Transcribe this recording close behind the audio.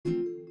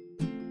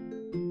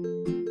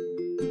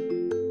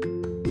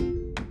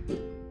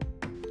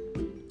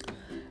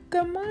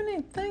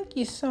thank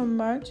you so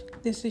much.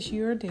 This is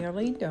your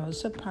daily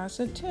dose of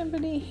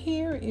positivity.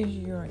 Here is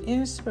your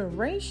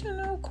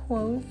inspirational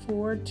quote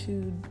for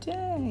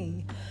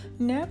today.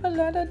 Never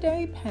let a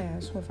day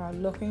pass without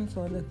looking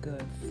for the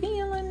good,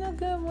 feeling the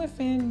good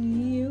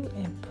within you,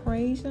 and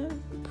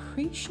praising,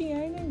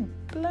 appreciating,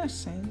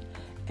 blessing,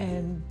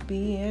 and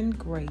being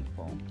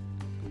grateful.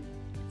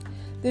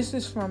 This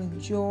is from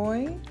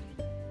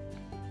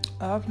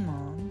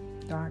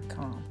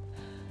joyofmom.com.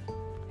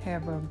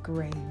 Have a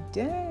great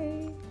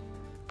day.